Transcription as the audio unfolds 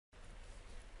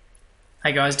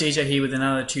Hey guys, DJ here with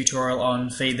another tutorial on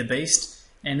Feed the Beast,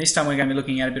 and this time we're going to be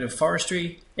looking at a bit of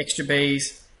forestry, extra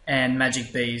bees, and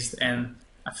magic bees, and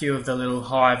a few of the little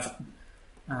hive,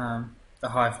 the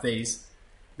hive bees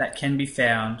that can be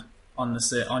found on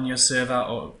your server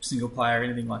or single player or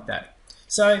anything like that.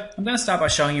 So I'm going to start by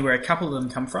showing you where a couple of them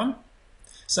come from.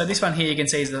 So this one here you can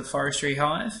see is the Forestry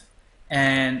Hive,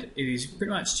 and it is pretty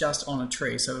much just on a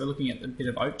tree. So we're looking at a bit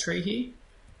of oak tree here.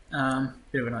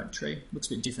 Bit of an oak tree. Looks a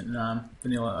bit different than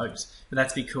vanilla oaks, but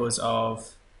that's because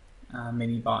of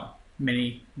many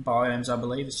biomes, I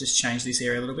believe. It's just changed this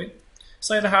area a little bit.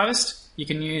 So to harvest, you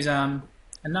can use a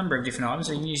number of different items.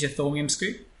 So you can use your thornium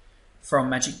scoop from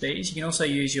Magic Bees. You can also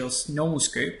use your normal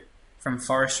scoop from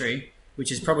Forestry, which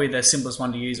is probably the simplest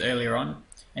one to use earlier on.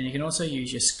 And you can also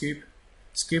use your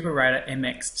Scooperator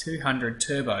MX200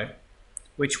 Turbo,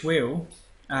 which will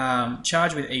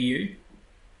charge with EU,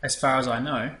 as far as I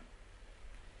know,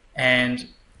 and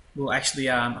will actually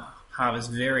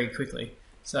harvest very quickly.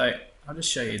 So I'll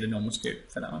just show you the normal scoop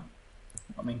for that one.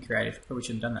 I'm being creative. Probably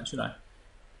shouldn't have done that, should I?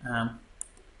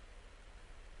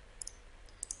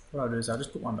 What I'll do is I'll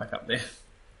just put one back up there,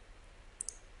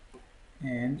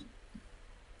 and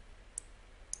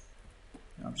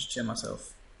I'll just share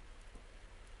myself.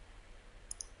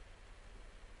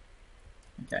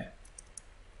 Okay,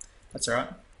 that's alright.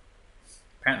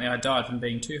 Apparently I died from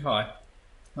being too high.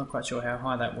 Not quite sure how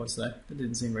high that was though. That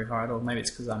didn't seem very high at all. Maybe it's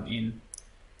because I'm in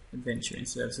adventure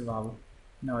instead of survival.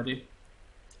 No idea.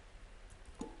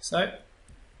 So,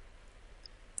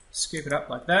 scoop it up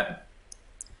like that,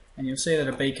 and you'll see that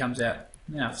a bee comes out.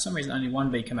 Now, for some reason only one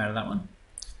bee come out of that one,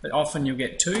 but often you'll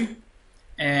get two.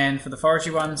 And for the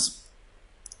forestry ones,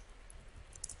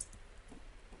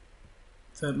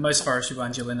 for most forestry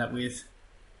ones you'll end up with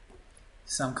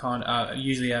some kind,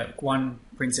 usually one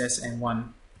princess and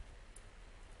one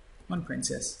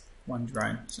princess, one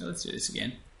drone. So let's do this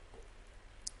again.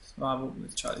 Survival.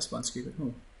 Let's try this one. Scoop it.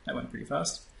 Ooh, that went pretty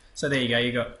fast. So there you go.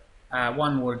 You got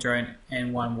one water drone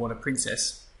and one water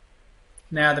princess.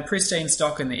 Now the pristine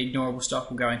stock and the ignorable stock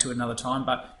will go into another time,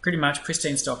 but pretty much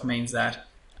pristine stock means that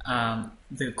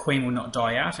the queen will not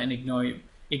die out, and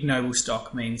ignoble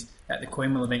stock means that the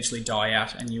queen will eventually die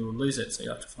out and you will lose it. So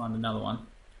you'll have to find another one.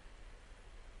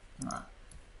 Alright.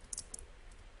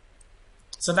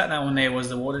 So that one there was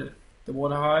the water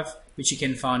hive, which you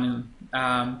can find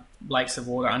in lakes of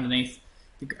water underneath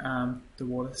the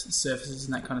water surfaces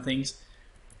and that kind of things.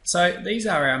 So these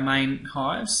are our main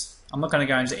hives. I'm not going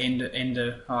to go into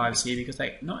ender hives here because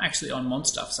they're not actually on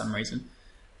monster for some reason,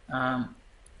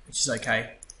 which is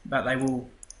okay. But they will,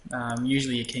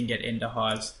 usually you can get ender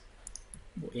hives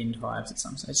or end hives at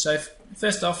some stage. So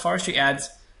first off, forestry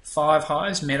adds 5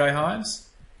 hives, meadow hives,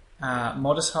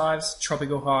 modest hives,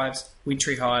 tropical hives,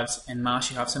 wintry hives, and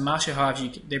marshy hives. So marshy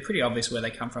hives, they're pretty obvious where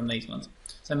they come from, these ones.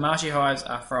 So marshy hives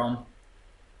are from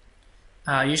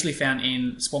usually found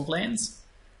in swamplands.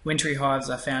 Wintry hives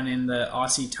are found in the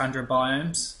icy tundra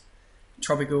biomes.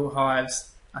 Tropical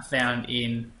hives are found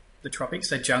in the tropics,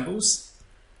 so jungles.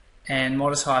 And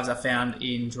modest hives are found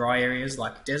in dry areas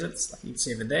like deserts, like you can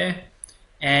see over there.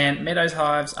 And meadows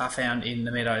hives are found in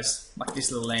the meadows, like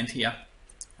this little land here.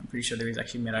 I'm pretty sure there is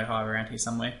actually a meadow hive around here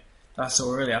somewhere that I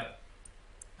saw earlier.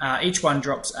 Each one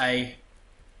drops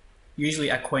usually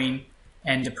a queen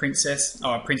and a princess,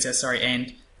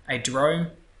 and a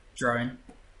drone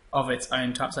of its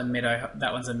own type. So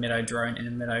that one's a meadow drone and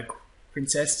a meadow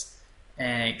princess,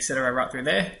 and etc. right through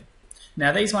there.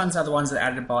 Now these ones are the ones that are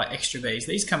added by extra bees.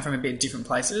 These come from a bit different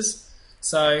places.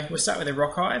 So we'll start with the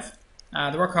rock hive.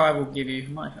 The rock hive will give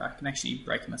you, I can actually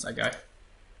break them as I go.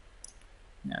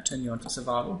 Now turn you on to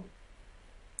survival.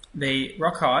 The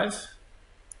rock hive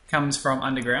comes from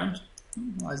underground.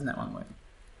 Why isn't that one working?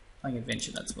 Playing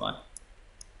adventure, that's why.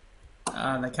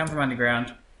 They come from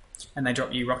underground, and they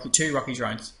drop you two rocky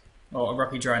drones, or a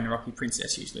rocky drone and a rocky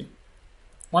princess usually.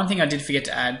 One thing I did forget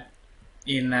to add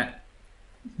in that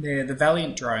the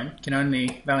valiant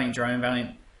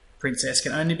princess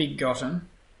can only be gotten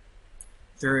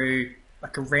through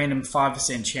like a random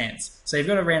 5% chance. So you've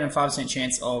got a random 5%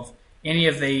 chance of any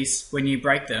of these, when you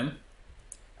break them,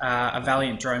 a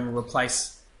valiant drone will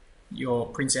replace your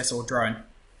princess or drone.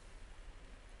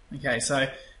 Okay, so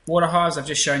water hives, I've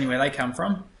just shown you where they come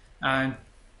from.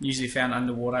 Usually found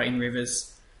underwater in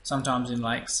rivers, sometimes in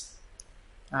lakes.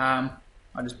 I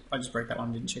just broke that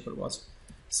one, didn't check what it was.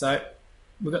 So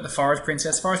we've got the forest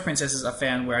princess. Forest princesses are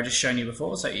found where I just shown you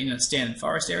before, so in a standard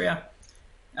forest area.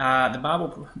 The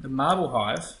marble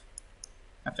hive,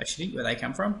 I have to actually think where they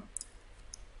come from.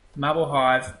 The marble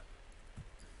hive,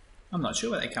 I'm not sure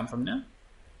where they come from now.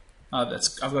 I've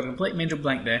got a complete mental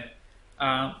blank there.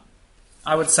 I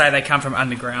would say they come from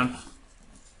underground.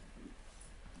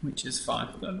 which is fine.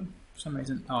 But for some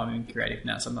reason, oh, I'm in creative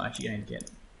now, so I'm not actually going to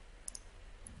get.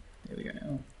 There we go.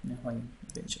 Oh, now playing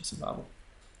adventure survival.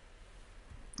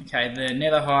 Okay, the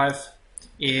Nether Hive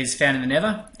is found in the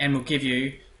Nether, and will give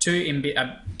you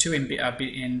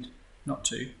not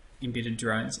two embittered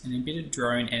drones, an embittered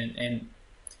drone and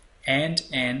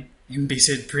an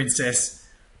embittered princess.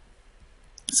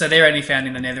 So they're only found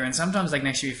in the Nether, and sometimes they can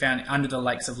actually be found under the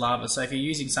lakes of lava. So if you're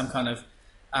using some kind of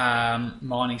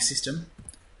mining system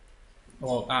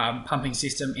or pumping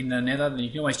system in the Nether, then you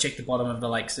can always check the bottom of the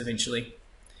lakes eventually.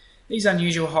 These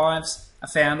unusual hives are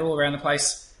found all around the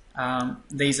place.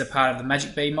 These are part of the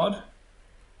Magic Bee mod.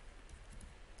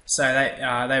 So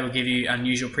they will give you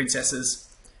unusual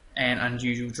princesses and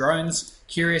unusual drones.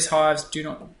 Curious hives do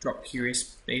not drop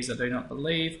curious bees, I do not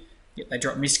believe. Yet they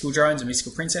drop mystical drones and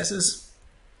mystical princesses.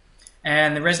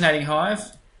 And the resonating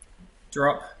hive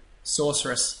drop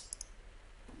sorceress.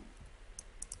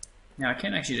 Now I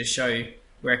can actually just show you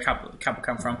where a couple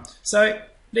come from. So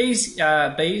these bees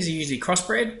are usually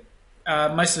crossbred.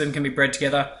 Most of them can be bred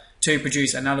together to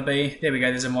produce another bee. There we go,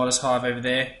 there's a modest hive over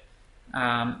there.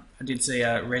 I did see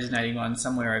a resonating one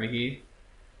somewhere over here.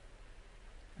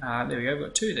 There we go, we've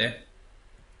got two there.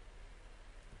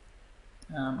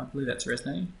 I believe that's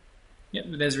resonating. Yep,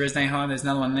 there's a resonating hive, there's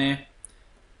another one there.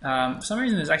 For some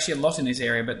reason there's actually a lot in this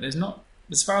area, but there's not,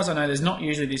 as far as I know, there's not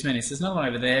usually this many. So there's another one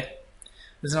over there.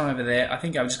 There's another over there. I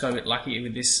think I've just got a bit lucky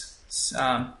with this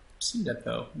cinder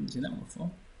pearl. I haven't seen that one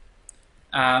before.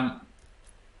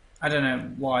 I don't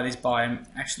know why this biome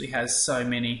actually has so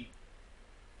many.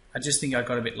 I just think I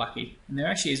got a bit lucky. And there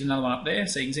actually is another one up there,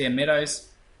 so you can see a Meadows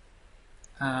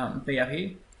bee up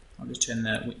here. I'll just turn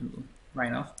the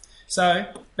rain off. So,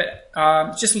 but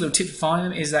just a little tip for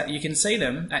finding them is that you can see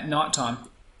them at night time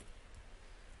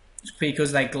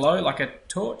because they glow like a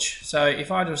torch. So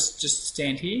if I just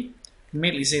stand here, you can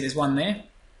immediately see there's one there.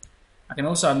 I can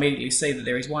also immediately see that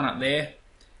there is one up there,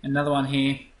 another one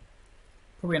here,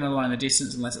 probably another one in the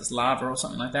distance unless it's lava or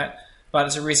something like that. But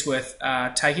it's a risk worth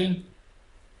taking.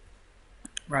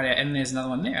 Right out, and there's another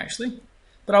one there actually.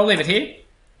 But I'll leave it here.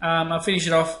 I'll finish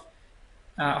it off.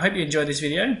 I hope you enjoyed this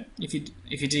video. If you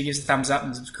did, give us a thumbs up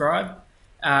and subscribe.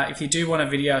 If you do want a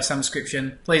video of some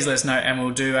description, please let us know and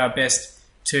we'll do our best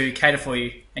to cater for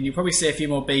you. And you'll probably see a few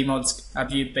more bee mods,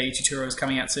 bee tutorials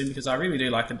coming out soon because I really do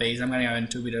like the bees. I'm going to go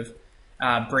into a bit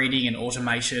of breeding and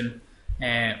automation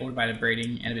and automated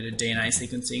breeding and a bit of DNA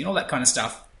sequencing and all that kind of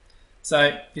stuff.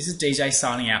 So this is DJ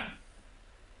signing out.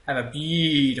 Have a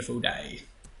beautiful day.